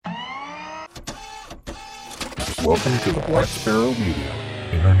Welcome to the Black Sparrow Media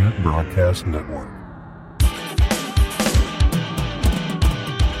Internet Broadcast Network.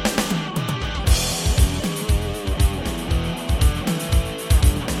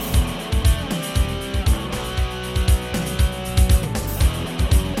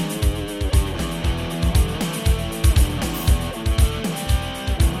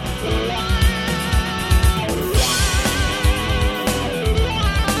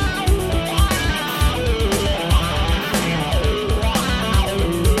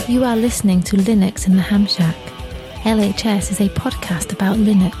 You are listening to Linux in the Ham Shack. LHS is a podcast about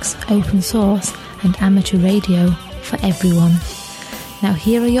Linux, open source, and amateur radio for everyone. Now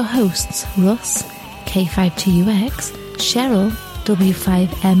here are your hosts, Russ, K52UX, Cheryl,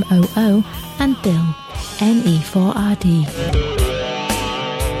 W5MOO, and Bill, NE4RD.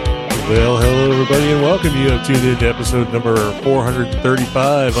 Well, hello everybody and welcome. You have tuned in to episode number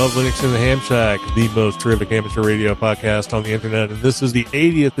 435 of Linux in the Ham Shack, the most terrific amateur radio podcast on the internet. And this is the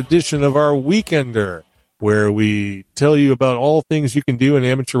 80th edition of our Weekender, where we tell you about all things you can do in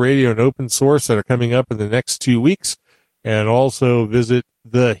amateur radio and open source that are coming up in the next 2 weeks. And also visit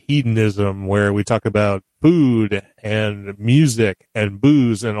the Hedonism, where we talk about food and music and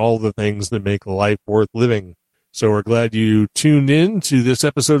booze and all the things that make life worth living. So we're glad you tuned in to this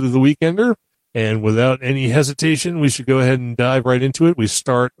episode of The Weekender. And without any hesitation, we should go ahead and dive right into it. We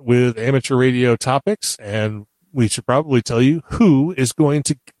start with amateur radio topics, and we should probably tell you who is going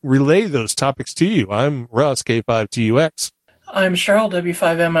to relay those topics to you. I'm Russ, K5TUX. I'm Cheryl,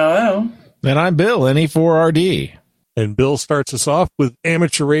 W5MOO. And I'm Bill, NE4RD. And Bill starts us off with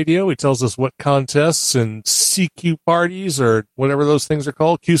amateur radio. He tells us what contests and CQ parties, or whatever those things are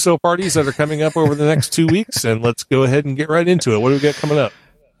called, QSO parties that are coming up over the next 2 weeks. And let's go ahead and get right into it. What do we got coming up?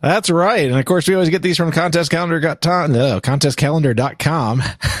 That's right. And of course, we always get these from contestcalendar.com,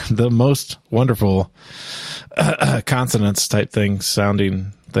 the most wonderful consonants type thing,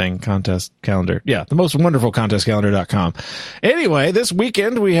 sounding thing, contest calendar. Yeah, the most wonderful contestcalendar.com. Anyway, this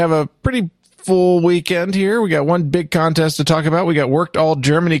weekend, we have a pretty full weekend here. We got one big contest to talk about. We got Worked All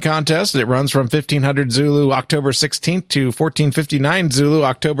Germany contest. It runs from 1500 Zulu October 16th to 1459 Zulu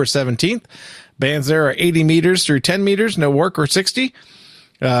October 17th. Bands there are 80 meters through 10 meters, no work or 60.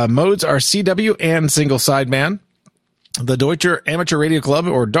 Modes are CW and single sideband. The Deutscher Amateur Radio Club,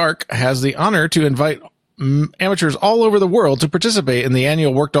 or DARC, has the honor to invite amateurs all over the world to participate in the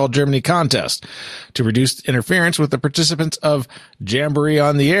annual Worked All Germany contest. To reduce interference with the participants of Jamboree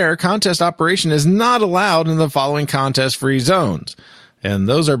on the Air, contest operation is not allowed in the following contest-free zones. And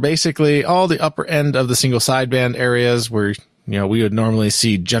those are basically all the upper end of the single sideband areas where, we would normally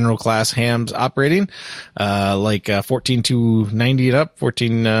see general class hams operating, like 14.290 and up,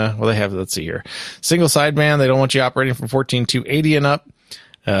 they have, let's see here. Single sideband, they don't want you operating from 14.280 and up.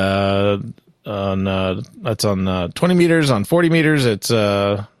 That's on 20 meters. On 40 meters, it's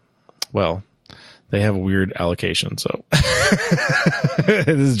they have a weird allocation, so this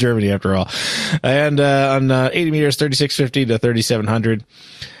is Germany after all. And on 80 meters, 3650 to 3700.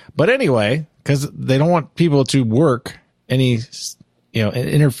 But anyway, because they don't want people to work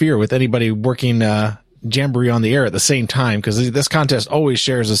interfere with anybody working Jamboree on the Air at the same time, because this contest always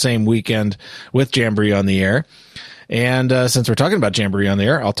shares the same weekend with Jamboree on the Air. And since we're talking about Jamboree on the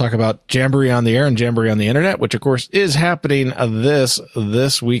Air, I'll talk about Jamboree on the Air and Jamboree on the Internet, which of course is happening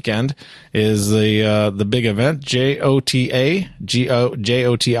this weekend. Is the big event. JOTI.info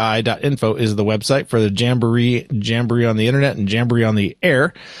is the website for the Jamboree on the Internet and Jamboree on the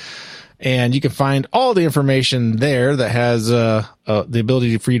Air. And you can find all the information there that has the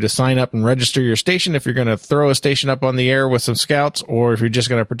ability for you to sign up and register your station if you're going to throw a station up on the air with some scouts, or if you're just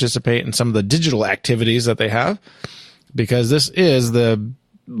going to participate in some of the digital activities that they have. Because this is the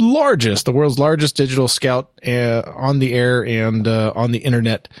world's largest digital scout on the air and on the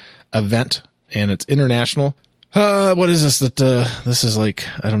internet event, and it's international. What is this? This is like,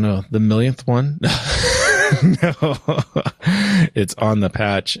 I don't know, the millionth one? No, it's on the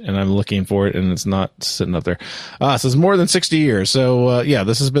patch, and I'm looking for it, and it's not sitting up there. So it's more than 60 years. So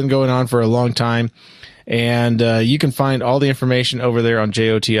this has been going on for a long time. And you can find all the information over there on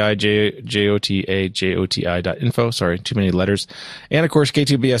JOTI.info. Sorry, too many letters. And, of course,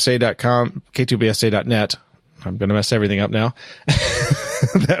 K2BSA.com, K2BSA.net. I'm going to mess everything up now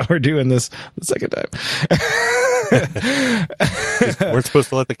that we're doing this the second time. We're supposed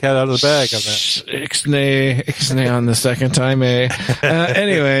to let the cat out of the bag on that. Ixnay on the second time, eh?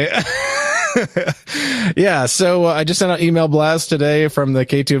 Anyway. Yeah, so I just sent out email blast today from the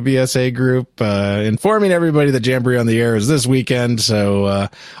K2BSA group informing everybody that Jamboree on the Air is this weekend. So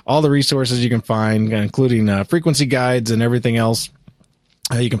all the resources you can find, including frequency guides and everything else,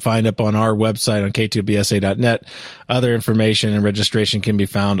 You can find up on our website on k2bsa.net. Other information and registration can be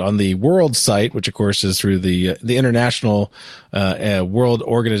found on the World site, which of course is through the International World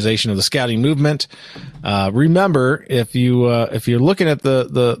Organization of the Scouting Movement. Remember, if you're looking at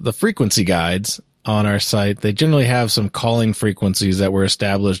the frequency guides on our site, they generally have some calling frequencies that were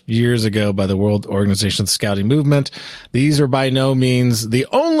established years ago by the World Organization of the Scouting Movement. These are by no means the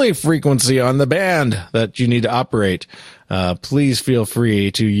only frequency on the band that you need to operate. Please feel free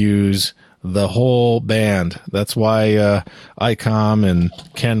to use the whole band. That's why ICOM and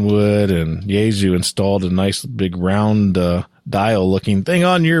Kenwood and Yaesu installed a nice big round dial looking thing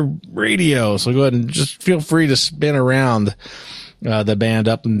on your radio. So go ahead and just feel free to spin around the band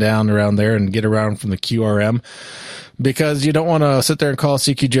up and down around there and get around from the QRM, because you don't want to sit there and call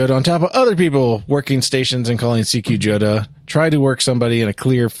CQ Joda on top of other people working stations and calling CQ Joda. Try to work somebody in a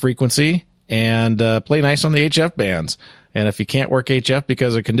clear frequency and play nice on the HF bands. And if you can't work HF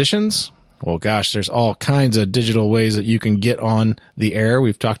because of conditions, well, gosh, there's all kinds of digital ways that you can get on the air.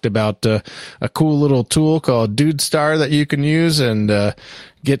 We've talked about a cool little tool called Dude Star that you can use and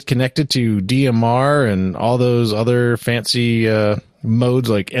get connected to DMR and all those other fancy modes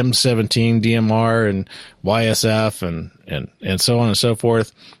like M17 DMR and YSF and so on and so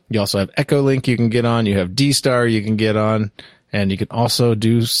forth. You also have Echolink you can get on. You have D-Star you can get on. And you can also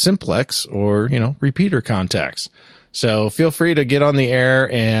do simplex or, repeater contacts. So feel free to get on the air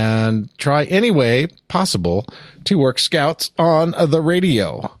and try any way possible to work scouts on the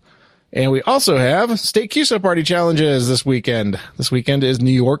radio. And we also have state QSO party challenges this weekend. This weekend is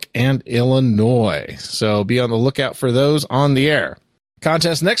New York and Illinois. So be on the lookout for those on the air.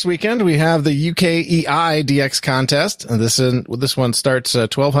 Contest next weekend, we have the UKEI DX contest. And this one starts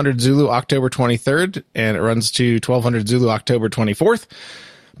 1200 Zulu October 23rd, and it runs to 1200 Zulu October 24th.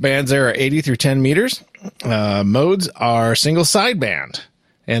 Bands there are 80 through 10 meters. Modes are single sideband.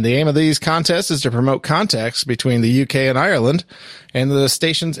 And the aim of these contests is to promote contacts between the UK and Ireland and the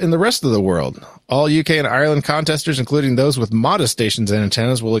stations in the rest of the world. All UK and Ireland contesters, including those with modest stations and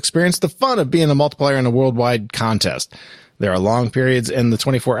antennas, will experience the fun of being a multiplier in a worldwide contest. There are long periods in the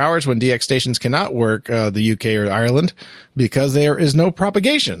 24 hours when DX stations cannot work the UK or Ireland because there is no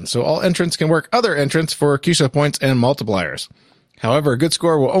propagation. So all entrants can work other entrants for QSO points and multipliers. However, a good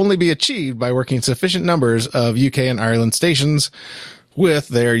score will only be achieved by working sufficient numbers of UK and Ireland stations with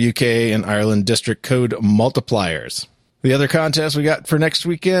their UK and Ireland district code multipliers. The other contest we got for next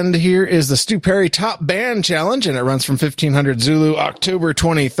weekend here is the Stu Perry Top Band Challenge, and it runs from 1500 Zulu October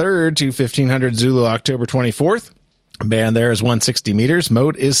 23rd to 1500 Zulu October 24th. Band there is 160 meters.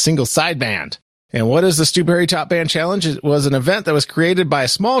 Mode is single sideband. And what is the Stu Perry Top Band Challenge? It was an event that was created by a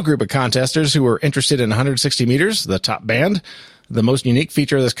small group of contesters who were interested in 160 meters, the top band. The most unique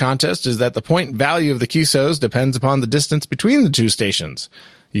feature of this contest is that the point value of the QSOs depends upon the distance between the two stations.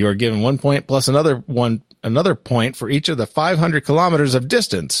 You are given 1 point plus another point for each of the 500 kilometers of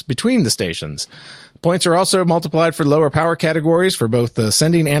distance between the stations. Points are also multiplied for lower power categories for both the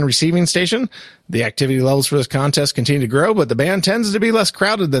sending and receiving station. The activity levels for this contest continue to grow, but the band tends to be less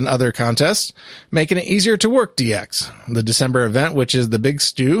crowded than other contests, making it easier to work DX. The December event, which is the Big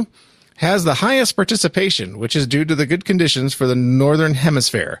Stew, has the highest participation, which is due to the good conditions for the Northern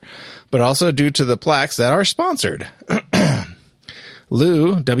Hemisphere, but also due to the plaques that are sponsored.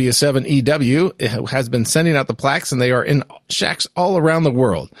 Lou, W7EW, has been sending out the plaques, and they are in shacks all around the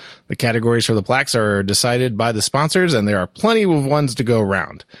world. The categories for the plaques are decided by the sponsors, and there are plenty of ones to go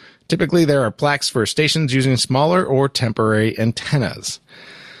around. Typically, there are plaques for stations using smaller or temporary antennas.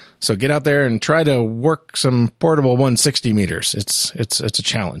 So get out there and try to work some portable 160 meters. It's a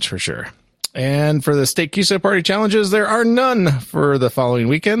challenge for sure. And for the state QSO party challenges, there are none for the following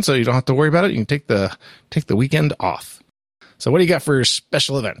weekend, so you don't have to worry about it. You can take the weekend off. So what do you got for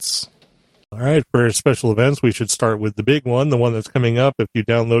special events? All right, for special events, we should start with the big one, the one that's coming up. If you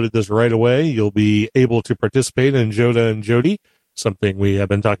downloaded this right away, you'll be able to participate in Joda and Jody, something we have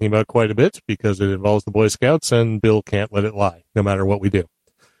been talking about quite a bit because it involves the Boy Scouts, and Bill can't let it lie, no matter what we do.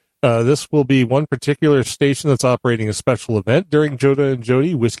 This will be one particular station that's operating a special event during Joda and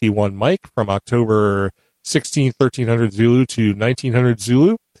Jody, Whiskey 1 Mike, from October 16th, 1300 Zulu to 1900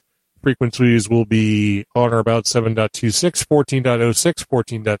 Zulu. Frequencies will be on or about 7.26, 14.06,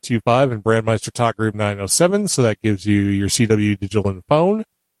 14.25, and Brandmeister Talk Group 907, so that gives you your CW digital and phone.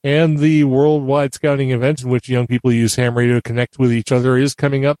 And the worldwide scouting event in which young people use ham radio to connect with each other is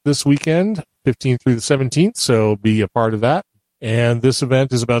coming up this weekend, 15th through the 17th, so be a part of that. And this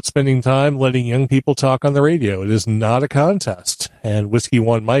event is about spending time letting young people talk on the radio. It is not a contest. And Whiskey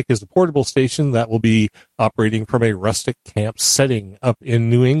 1 Mike is the portable station that will be operating from a rustic camp setting up in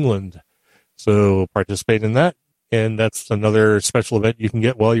New England. So participate in that. and that's another special event you can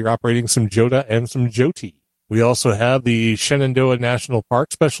get while you're operating some Jota and some Joti. We also have the Shenandoah National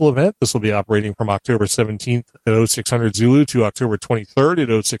Park special event. This will be operating from October 17th at 0600 Zulu to October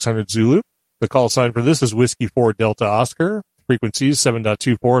 23rd at 0600 Zulu. The call sign for this is Whiskey 4 Delta Oscar, frequencies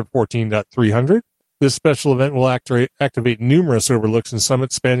 7.24 and 14.300. This special event will activate numerous overlooks and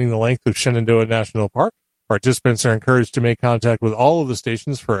summits spanning the length of Shenandoah National Park. Participants are encouraged to make contact with all of the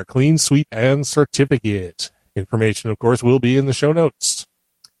stations for a clean sweep and certificate. Information, of course, will be in the show notes.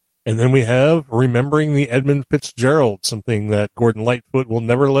 And then we have Remembering the Edmund Fitzgerald, something that Gordon Lightfoot will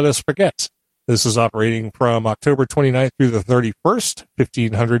never let us forget. This is operating from October 29th through the 31st,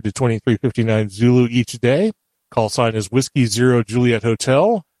 1500 to 2359 Zulu each day. Call sign is Whiskey 0 Juliet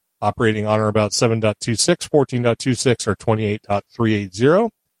Hotel, operating on or about 7.26, 14.26, or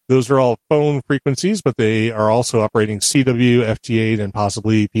 28.380. Those are all phone frequencies, but they are also operating CW, FT8, and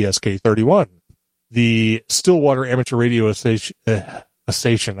possibly PSK 31. The Stillwater Amateur Radio Station.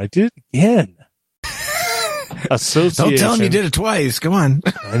 I did it again. Association. Don't tell him you did it twice. Come on.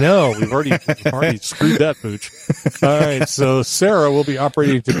 I know. We've already screwed that pooch. All right. So Sarah will be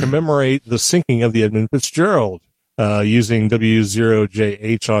operating to commemorate the sinking of the Edmund Fitzgerald, using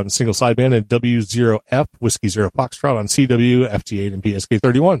W0JH on single sideband and W0F Whiskey 0 Foxtrot on CW, FT8, and PSK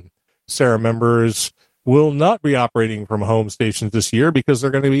 31. Sarah members will not be operating from home stations this year because they're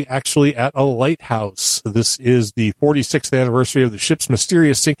going to be actually at a lighthouse. This is the 46th anniversary of the ship's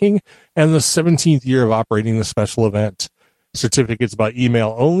mysterious sinking and the 17th year of operating the special event. Certificates by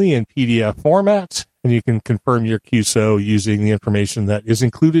email only in PDF format, and you can confirm your QSO using the information that is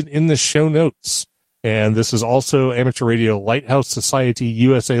included in the show notes. And this is also Amateur Radio Lighthouse Society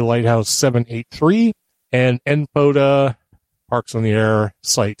USA Lighthouse 783 and NPOTA Parks on the Air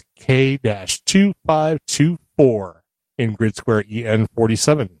site K-2524 in Grid Square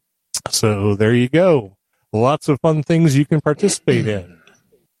EN47. So there you go. Lots of fun things you can participate in.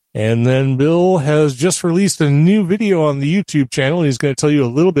 And then Bill has just released a new video on the YouTube channel. He's going to tell you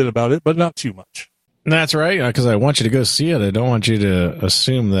a little bit about it, but not too much. That's right, because I want you to go see it. I don't want you to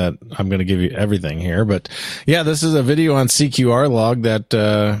assume that I'm going to give you everything here. But yeah, this is a video on CQR log that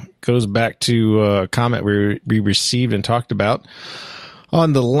goes back to a comment we received and talked about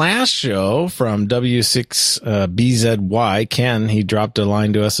on the last show from W6BZY. Ken, he dropped a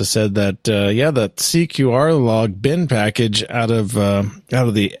line to us that said that, that CQR log bin package out of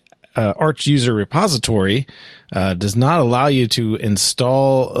the Arch user repository does not allow you to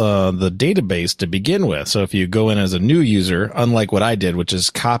install the database to begin with. So if you go in as a new user, unlike what I did, which is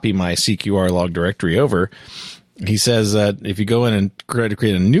copy my CQR log directory over, he says that if you go in and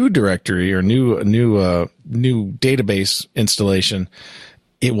create a new directory or new database installation,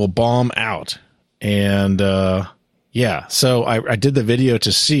 it will bomb out. And so I did the video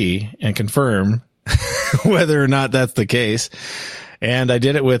to see and confirm whether or not that's the case. And I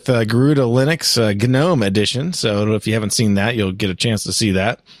did it with Garuda Linux GNOME edition. So if you haven't seen that, you'll get a chance to see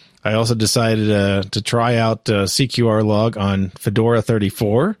that. I also decided to try out CQR log on Fedora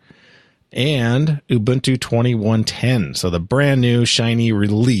 34 and Ubuntu 2110. So the brand new shiny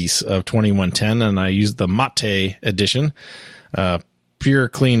release of 2110. And I used the Mate edition, pure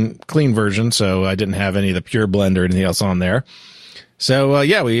clean version. So I didn't have any of the pure blend or anything else on there. So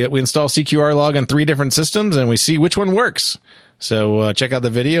we install CQR log on 3 different systems and we see which one works. So check out the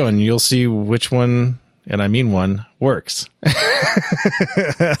video and you'll see which one, and I mean one, works.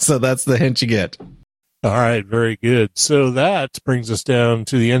 So that's the hint you get. All right, very good. So that brings us down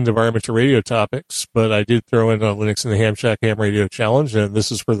to the end of our amateur radio topics, but I did throw in a Linux in the Ham Shack Ham Radio Challenge, and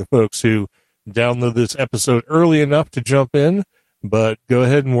this is for the folks who download this episode early enough to jump in. But go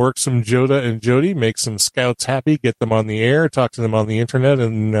ahead and work some Jota and Jody, make some scouts happy, get them on the air, talk to them on the internet,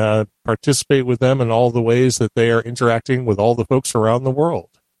 and participate with them in all the ways that they are interacting with all the folks around the world.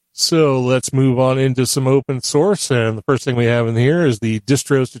 So let's move on into some open source. And the first thing we have in here is the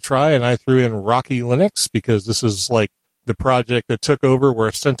distros to try. And I threw in Rocky Linux because this is like the project that took over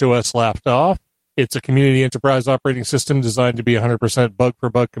where CentOS left off. It's a community enterprise operating system designed to be 100%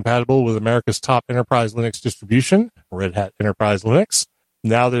 bug-for-bug compatible with America's top enterprise Linux distribution, Red Hat Enterprise Linux.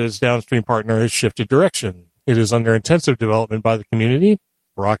 Now that its downstream partner has shifted direction, it is under intensive development by the community.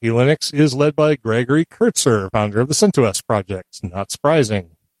 Rocky Linux is led by Gregory Kurtzer, founder of the CentOS project. Not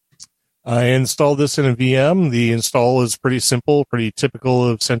surprising. I installed this in a VM. The install is pretty simple, pretty typical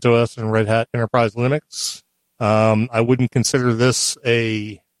of CentOS and Red Hat Enterprise Linux. I wouldn't consider this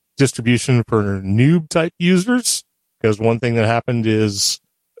a distribution for noob type users, because one thing that happened is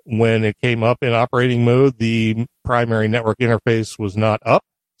when it came up in operating mode, the primary network interface was not up,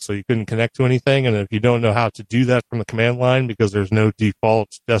 so you couldn't connect to anything. And if you don't know how to do that from the command line because there's no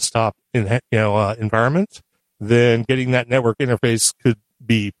default desktop environment, then getting that network interface could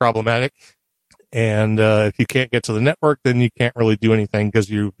be problematic. And if you can't get to the network, then you can't really do anything because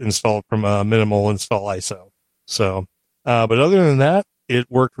you installed from a minimal install ISO. So, but other than that, it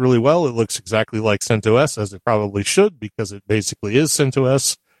worked really well. It looks exactly like CentOS, as it probably should, because it basically is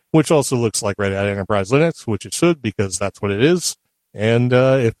CentOS, which also looks like Red Hat Enterprise Linux, which it should, because that's what it is. And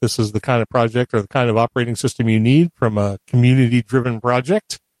if this is the kind of project or the kind of operating system you need from a community-driven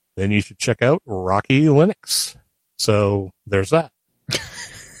project, then you should check out Rocky Linux. So there's that.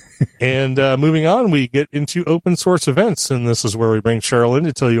 And moving on, we get into open source events, and this is where we bring Cheryl in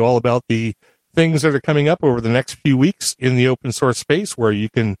to tell you all about the things that are coming up over the next few weeks in the open source space, where you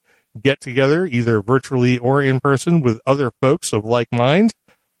can get together either virtually or in person with other folks of like mind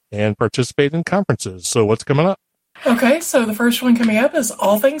and participate in conferences. So what's coming up? Okay, so the first one coming up is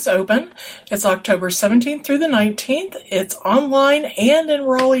All Things Open. It's October 17th through the 19th. It's online and in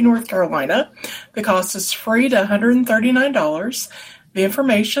Raleigh, North Carolina. The cost is free to $139. The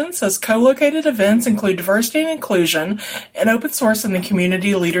information says co-located events include diversity and inclusion and open source in the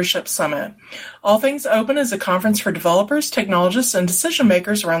Community Leadership Summit. All Things Open is a conference for developers, technologists, and decision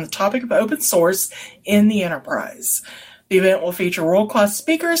makers around the topic of open source in the enterprise. The event will feature world-class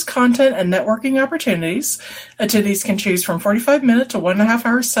speakers, content, and networking opportunities. Attendees can choose from 45-minute to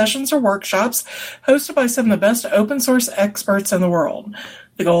 1.5-hour sessions or workshops hosted by some of the best open source experts in the world.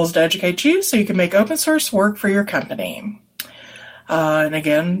 The goal is to educate you so you can make open source work for your company. And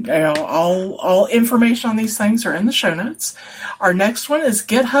again, all information on these things are in the show notes. Our next one is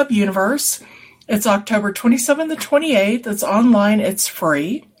GitHub Universe. It's October 27th to 28th. It's online. It's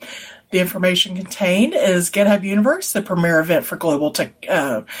free. The information contained is GitHub Universe, the premier event for global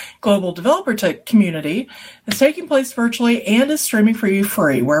developer tech community. It's taking place virtually and is streaming for you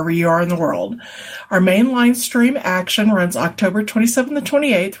free wherever you are in the world. Our mainline stream action runs October 27th to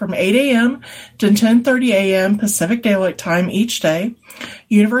 28th from 8 a.m. to 10:30 a.m. Pacific Daylight Time each day.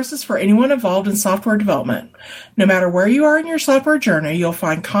 Universe is for anyone involved in software development. No matter where you are in your software journey, you'll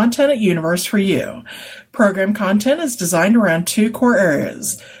find content at Universe for you. Program content is designed around two core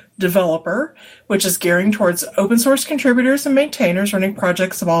areas. Developer, which is gearing towards open source contributors and maintainers running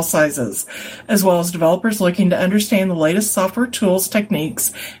projects of all sizes, as well as developers looking to understand the latest software tools,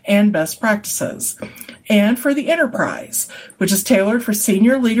 techniques, and best practices. And for the enterprise, which is tailored for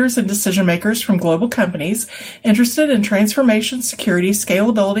senior leaders and decision makers from global companies interested in transformation, security,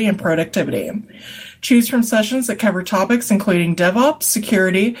 scalability, and productivity. Choose from sessions that cover topics including DevOps,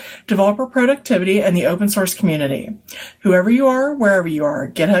 security, developer productivity, and the open source community. Whoever you are, wherever you are,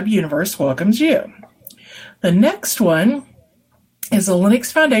 GitHub Universe welcomes you. The next one is the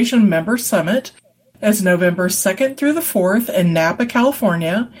Linux Foundation Member Summit. It's November 2nd through the 4th in Napa,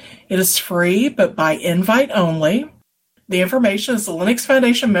 California. It is free, but by invite only. The information is the Linux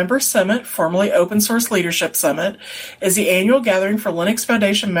Foundation Member Summit, formerly Open Source Leadership Summit, is the annual gathering for Linux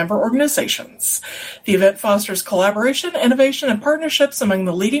Foundation member organizations. The event fosters collaboration, innovation, and partnerships among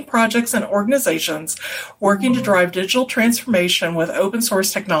the leading projects and organizations working to drive digital transformation with open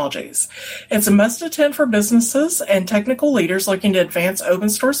source technologies. It's a must-attend for businesses and technical leaders looking to advance open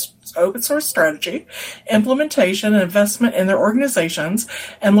source strategy, implementation, and investment in their organizations,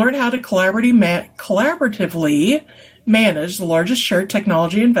 and learn how to collaboratively manage the largest shared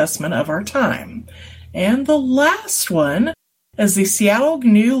technology investment of our time. And the last one is the Seattle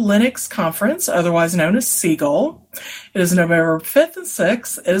GNU Linux Conference, otherwise known as Seagull. It is November 5th and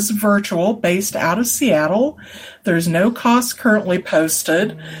 6th. It is virtual, based out of Seattle. There's no cost currently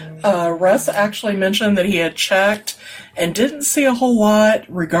posted. Russ actually mentioned that he had checked and didn't see a whole lot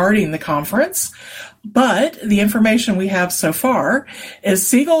regarding the conference. But the information we have so far is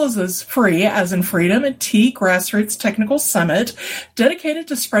Seagull is free, as in Freedom and T Grassroots Technical Summit, dedicated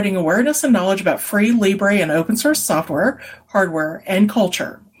to spreading awareness and knowledge about free, Libre, and open source software, hardware, and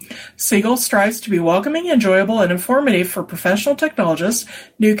culture. Seagull strives to be welcoming, enjoyable, and informative for professional technologists,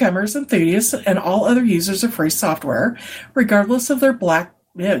 newcomers, enthusiasts, and all other users of free software, regardless of their background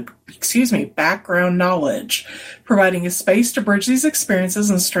knowledge, providing a space to bridge these experiences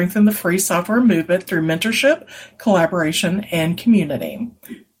and strengthen the free software movement through mentorship, collaboration, and community.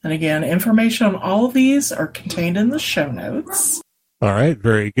 And again, information on all of these are contained in the show notes. All right,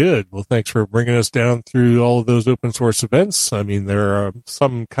 very good. Well, thanks for bringing us down through all of those open source events. I mean, there are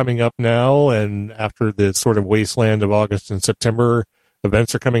some coming up now, and after the sort of wasteland of August and September,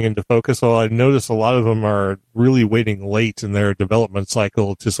 events are coming into focus. Well, I've noticed a lot of them are really waiting late in their development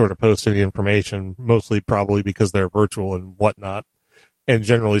cycle to sort of post any information, mostly probably because they're virtual and whatnot, and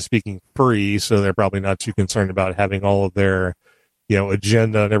generally speaking free, so they're probably not too concerned about having all of their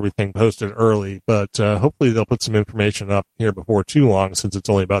agenda and everything posted early. But hopefully they'll put some information up here before too long, since it's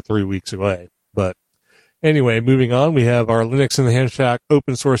only about 3 weeks away. But Anyway, moving on, we have our Linux in the Ham Shack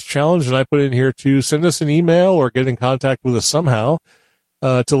open source challenge, and I put in here to send us an email or get in contact with us somehow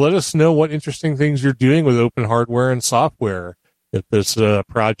to let us know what interesting things you're doing with open hardware and software. If there's a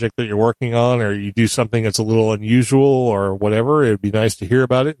project that you're working on or you do something that's a little unusual or whatever, it'd be nice to hear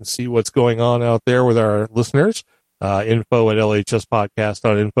about it and see what's going on out there with our listeners. Info at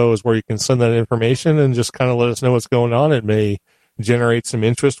lhspodcast.info is where you can send that information and just kind of let us know what's going on. It may generate some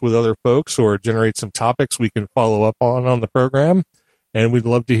interest with other folks or generate some topics we can follow up on the program. And we'd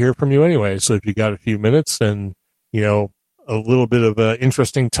love to hear from you anyway. So if you got a few minutes and, a little bit of an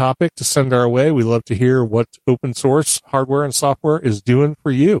interesting topic to send our way, we'd love to hear what open source hardware and software is doing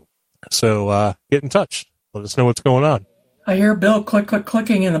for you. So get in touch. Let us know what's going on. I hear Bill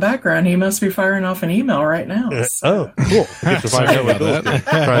clicking in the background. He must be firing off an email right now. Oh, cool. Get to find out what Bill's doing.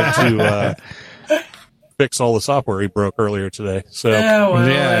 Trying to fix all the software he broke earlier today. So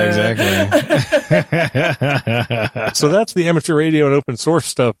exactly. So that's the amateur radio and open source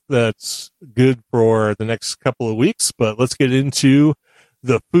stuff that's good for the next couple of weeks. But let's get into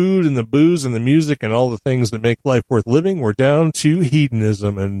the food and the booze and the music and all the things that make life worth living. We're down to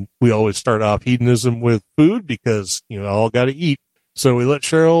hedonism, and we always start off hedonism with food because all got to eat. So we let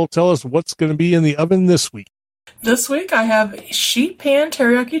Cheryl tell us what's going to be in the oven this week. This week I have sheet pan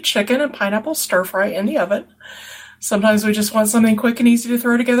teriyaki chicken and pineapple stir fry in the oven. Sometimes we just want something quick and easy to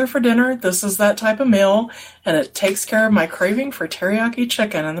throw together for dinner. This is that type of meal, and it takes care of my craving for teriyaki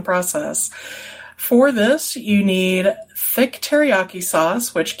chicken in the process. For this, you need thick teriyaki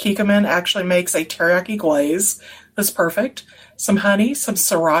sauce, which Kikkoman actually makes a teriyaki glaze. That's perfect. Some honey, some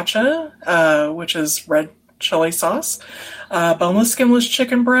sriracha, which is red chili sauce, boneless, skinless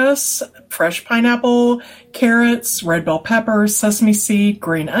chicken breasts, fresh pineapple, carrots, red bell peppers, sesame seed,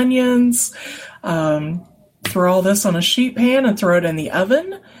 green onions. Throw all this on a sheet pan and throw it in the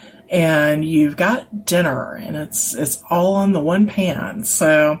oven, and you've got dinner, and it's all on the one pan.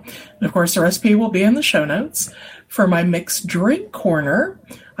 So, and of course, the recipe will be in the show notes. For my mixed drink corner,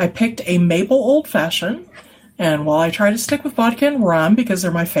 I picked a maple old fashioned. And while I try to stick with vodka and rum because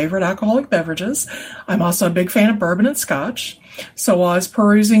they're my favorite alcoholic beverages, I'm also a big fan of bourbon and scotch. So while I was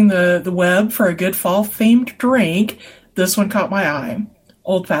perusing the web for a good fall-themed drink, this one caught my eye.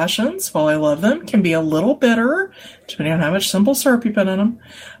 Old fashions, while I love them, can be a little bitter, depending on how much simple syrup you put in them.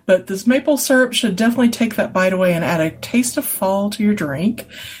 But this maple syrup should definitely take that bite away and add a taste of fall to your drink.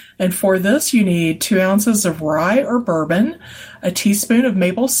 And for this, you need 2 ounces of rye or bourbon, a teaspoon of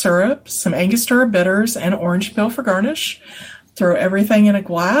maple syrup, some Angostura bitters, and orange peel for garnish. Throw everything in a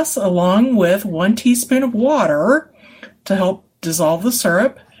glass along with 1 teaspoon of water to help dissolve the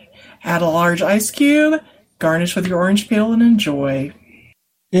syrup. Add a large ice cube, garnish with your orange peel, and enjoy.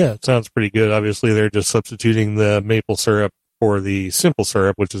 Yeah, it sounds pretty good. Obviously, they're just substituting the maple syrup for the simple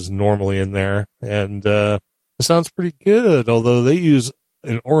syrup, which is normally in there. And it sounds pretty good, although they use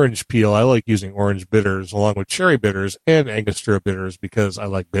an orange peel. I like using orange bitters along with cherry bitters and Angostura bitters because I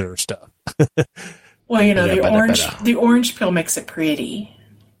like bitter stuff. Well, the orange peel makes it pretty.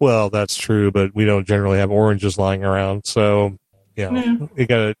 Well, that's true, but we don't generally have oranges lying around, so you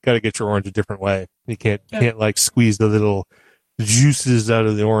gotta get your orange a different way. You can't like squeeze the little juices out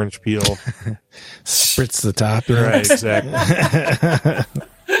of the orange peel. Spritz the top. Right, exactly.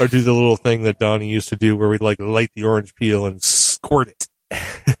 Or do the little thing that Donnie used to do where we'd like light the orange peel and squirt it.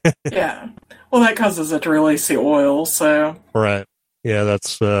 Yeah. Well, that causes it to release the oil, so. Right. Yeah,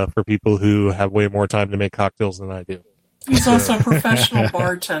 that's for people who have way more time to make cocktails than I do. He's also a professional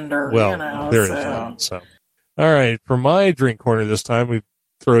bartender. Well, there is that. So, all right. For my drink corner this time, we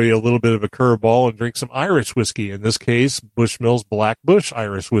throw you a little bit of a curveball and drink some Irish whiskey. In this case, Bushmills Black Bush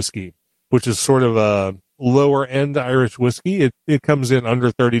Irish whiskey, which is sort of a lower end Irish whiskey. It comes in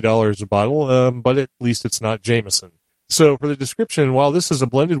under $30 a bottle, but at least it's not Jameson. So for the description, while this is a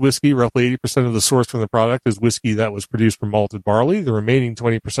blended whiskey, roughly 80% of the source from the product is whiskey that was produced from malted barley. The remaining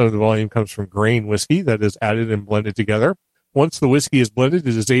 20% of the volume comes from grain whiskey that is added and blended together. Once the whiskey is blended,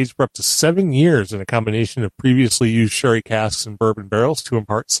 it is aged for up to 7 years in a combination of previously used sherry casks and bourbon barrels to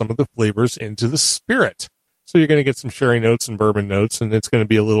impart some of the flavors into the spirit. So you're going to get some sherry notes and bourbon notes, and it's going to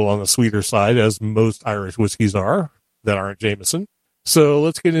be a little on the sweeter side, as most Irish whiskeys are that aren't Jameson. So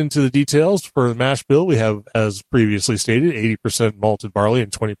let's get into the details. For the mash bill, we have, as previously stated, 80% malted barley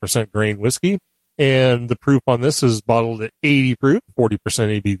and 20% grain whiskey. And the proof on this is bottled at 80 proof, 40%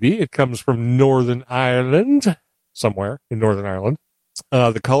 ABV. It comes from Northern Ireland, somewhere in Northern Ireland.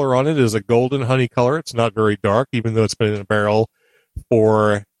 The color on it is a golden honey color. It's not very dark, even though it's been in a barrel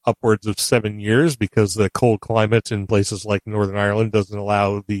for upwards of 7 years, because the cold climate in places like Northern Ireland doesn't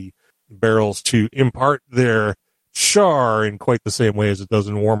allow the barrels to impart their char in quite the same way as it does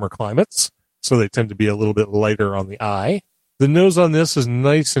in warmer climates. so they tend to be a little bit lighter on the eye. The nose on this is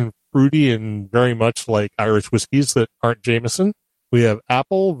nice and fruity and very much like Irish whiskeys that aren't Jameson. We have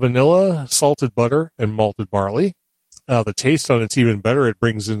apple, vanilla, salted butter, and malted barley. The taste on it's even better. It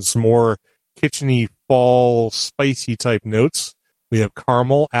brings in some more kitcheny, fall, spicy type notes. We have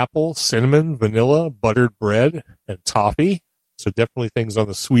caramel, apple, cinnamon, vanilla, buttered bread, and toffee. So definitely things on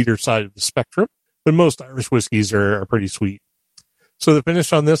the sweeter side of the spectrum. But most Irish whiskeys are pretty sweet. So the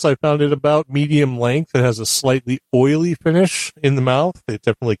finish on this, I found it about medium length. It has a slightly oily finish in the mouth. It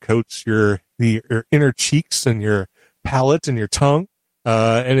definitely coats your inner cheeks and your palate and your tongue.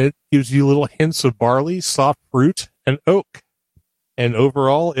 And it gives you little hints of barley, soft fruit, and oak. And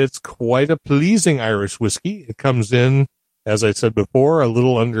overall, it's quite a pleasing Irish whiskey. It comes in, as I said before, a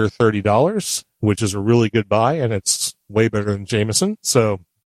little under $30, which is a really good buy, and it's way better than Jameson. So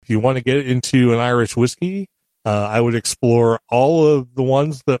if you want to get into an Irish whiskey, I would explore all of the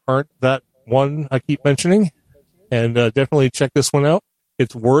ones that aren't that one I keep mentioning, and definitely check this one out.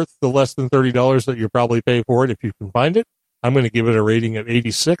 It's worth the less than $30 that you'll probably pay for it if you can find it. I'm going to give it a rating of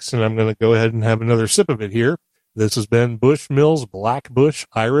 86, and I'm going to go ahead and have another sip of it here. This has been Bushmills Black Bush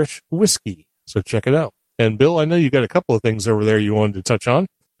Irish Whiskey, so check it out. And Bill, I know you got a couple of things over there you wanted to touch on.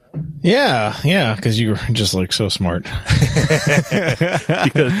 Yeah, because you were just like so smart.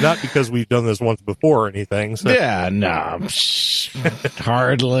 because we've done this once before or anything. So. Yeah, no,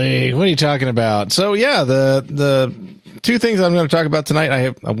 hardly. What are you talking about? So yeah, the two things I'm going to talk about tonight. I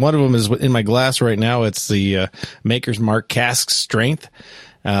have one of them is in my glass right now. It's the Maker's Mark Cask Strength.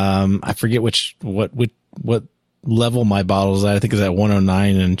 I forget what level my bottle's at. I think it's at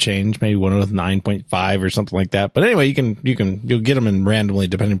 109 and change, maybe 109.5 or something like that. But anyway, you'll get them in randomly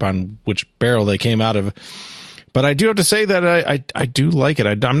depending upon which barrel they came out of. But I do have to say that I do like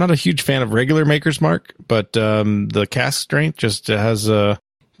it. I'm not a huge fan of regular Maker's Mark, but the cask strength just has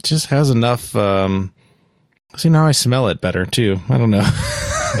enough. See, now I smell it better too. I don't know.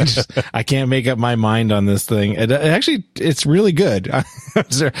 I can't make up my mind on this thing. It's really good. I'm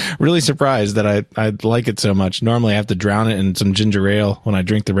really surprised that I like it so much. Normally I have to drown it in some ginger ale when I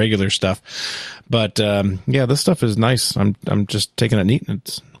drink the regular stuff. But, yeah, this stuff is nice. I'm just taking it neat.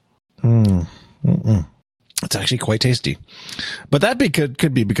 It's actually quite tasty. But that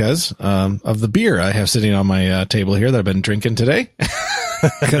could be because, of the beer I have sitting on my table here that I've been drinking today.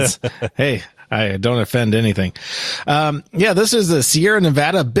 Because, hey, I don't offend anything. Yeah, this is the Sierra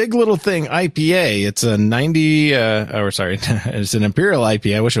Nevada Big Little Thing IPA. It's a it's an Imperial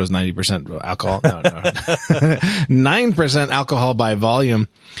IPA. I wish it was 90% alcohol. No. 9% alcohol by volume.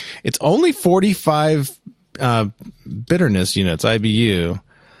 It's only 45 bitterness units, IBU.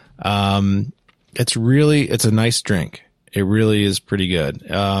 It's a nice drink. It really is pretty good.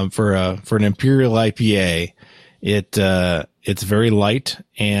 For an Imperial IPA, it's very light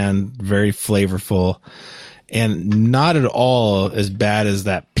and very flavorful and not at all as bad as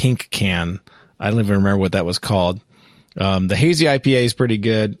that pink can. I don't even remember what that was called. The hazy IPA is pretty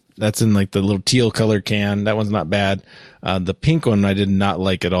good. That's in like the little teal color can. That one's not bad. The pink one I did not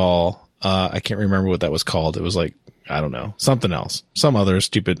like at all. I can't remember what that was called. It was like, I don't know, something else. Some other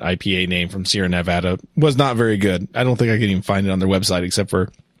stupid IPA name from Sierra Nevada. Was not very good. I don't think I could even find it on their website except for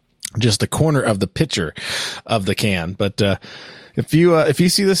just the corner of the picture of the can. But if you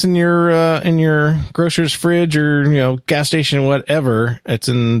see this in your grocer's fridge or gas station, whatever, it's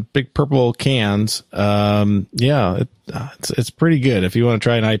in big purple cans. Yeah, it's pretty good if you want to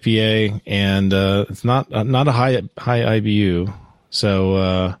try an IPA, and it's not a high IBU.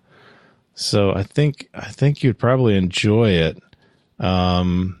 So I think you'd probably enjoy it.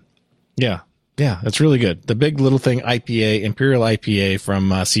 Yeah, it's really good. The Big Little Thing IPA, Imperial IPA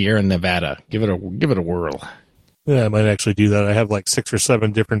from Sierra Nevada. Give it a whirl. Yeah, I might actually do that. I have like 6 or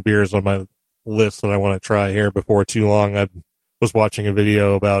 7 different beers on my list that I want to try here before too long. I was watching a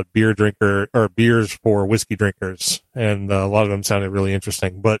video about beers for whiskey drinkers, and a lot of them sounded really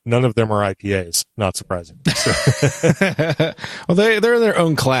interesting, but none of them are IPAs. Not surprising. So. Well, they're in their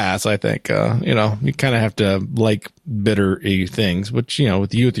own class, I think. You kind of have to like bitter-y things, which,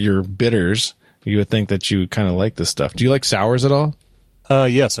 with your bitters, you would think that you kind of like this stuff. Do you like sours at all?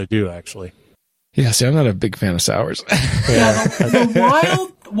 Yes, I do, actually. Yeah, see, I'm not a big fan of sours. Yeah,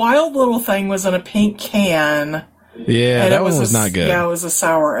 the wild little thing was in a pink can. Yeah, that one was not good. Yeah, it was a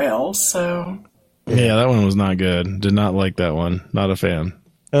sour ale, so... Yeah, that one was not good. Did not like that one. Not a fan.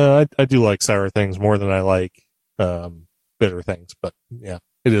 I do like sour things more than I like bitter things, but yeah,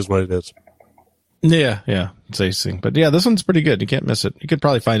 it is what it is. Yeah, it's tasting. But yeah, this one's pretty good. You can't miss it. You could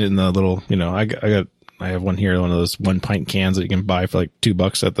probably find it in the little, I got I have one here, one of those 1 pint cans that you can buy for like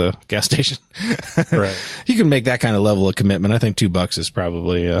 $2 at the gas station. Right. You can make that kind of level of commitment. I think $2 is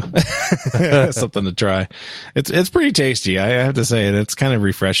probably something to try. It's pretty tasty. I have to say, it's kind of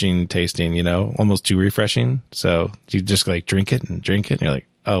refreshing tasting, you know, almost too refreshing. So you just like drink it, and you're like,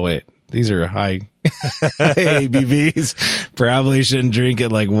 oh wait, these are high ABVs. Probably shouldn't drink it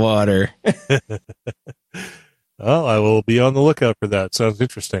like water. Well, I will be on the lookout for that. Sounds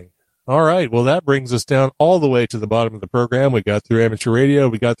interesting. All right. Well, that brings us down all the way to the bottom of the program. We got through amateur radio,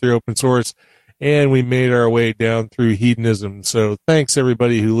 we got through open source, and we made our way down through hedonism. So thanks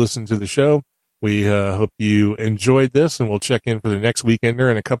everybody who listened to the show. We hope you enjoyed this, and we'll check in for the next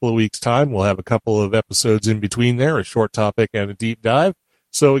Weekender in a couple of weeks' time. We'll have a couple of episodes in between there, a short topic and a deep dive.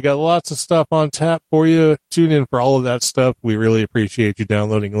 So we got lots of stuff on tap for you. Tune in for all of that stuff. We really appreciate you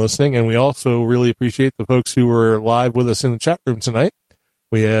downloading and listening, and we also really appreciate the folks who were live with us in the chat room tonight.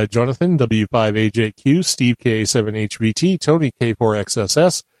 We had Jonathan, W5AJQ, Steve K7HVT, Tony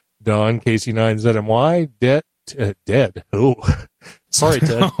K4XSS, Don KC9ZMY, Dead. Oh, sorry,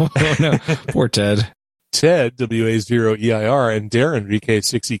 Ted. Oh, no. Poor Ted. Ted, WA0EIR, and Darren,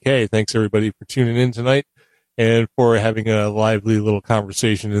 VK60K. Thanks, everybody, for tuning in tonight and for having a lively little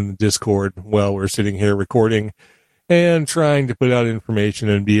conversation in the Discord while we're sitting here recording and trying to put out information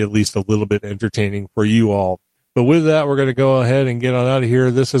and be at least a little bit entertaining for you all. But with that, we're going to go ahead and get on out of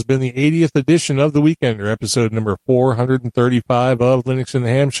here. This has been the 80th edition of The Weekender, episode number 435 of Linux in the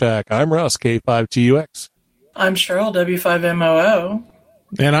Ham Shack. I'm Russ, K5TUX. I'm Cheryl, W5MOO.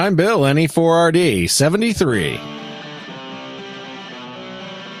 And I'm Bill, NE4RD 73.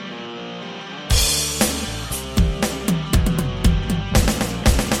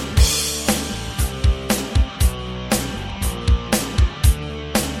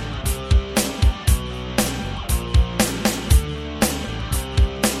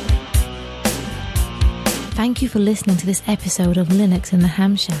 Thank you for listening to this episode of Linux in the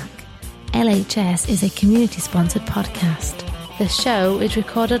Ham Shack. LHS is a community-sponsored podcast. The show is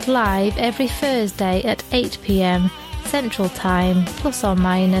recorded live every Thursday at 8 p.m. Central Time,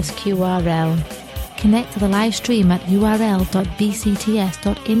 ± QRL. Connect to the live stream at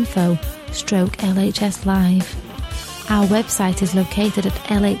url.bcts.info/LHS Live. Our website is located at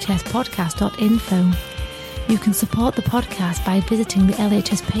lhspodcast.info. You can support the podcast by visiting the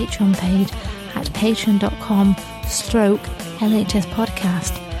LHS Patreon page at patreon.com/LHS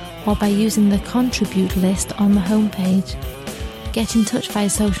Podcast, or by using the contribute list on the homepage. Get in touch via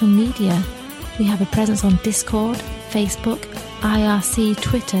social media. We have a presence on Discord, Facebook, IRC,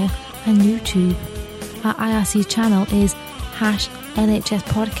 Twitter, and YouTube. Our IRC channel is #LHS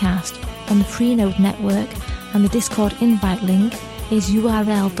Podcast on the Freenode network, and the Discord invite link is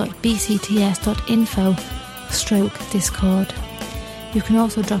url.bcts.info/Discord. You can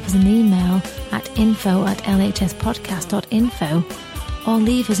also drop us an email at info@lhspodcast.info, or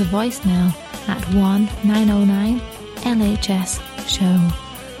leave us a voicemail at 1-909-LHS-SHOW.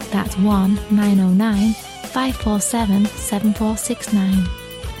 That's 1-909-547-7469.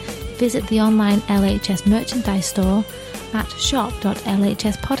 Visit the online LHS merchandise store at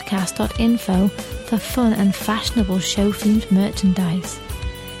shop.lhspodcast.info for fun and fashionable show-themed merchandise.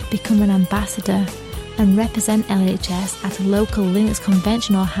 Become an ambassador and represent LHS at a local Linux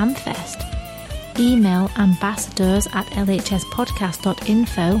convention or Hamfest. Email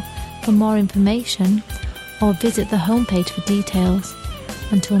ambassadors@lhspodcast.info for more information, or visit the homepage for details.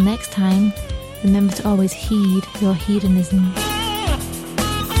 Until next time, remember to always heed your hedonism.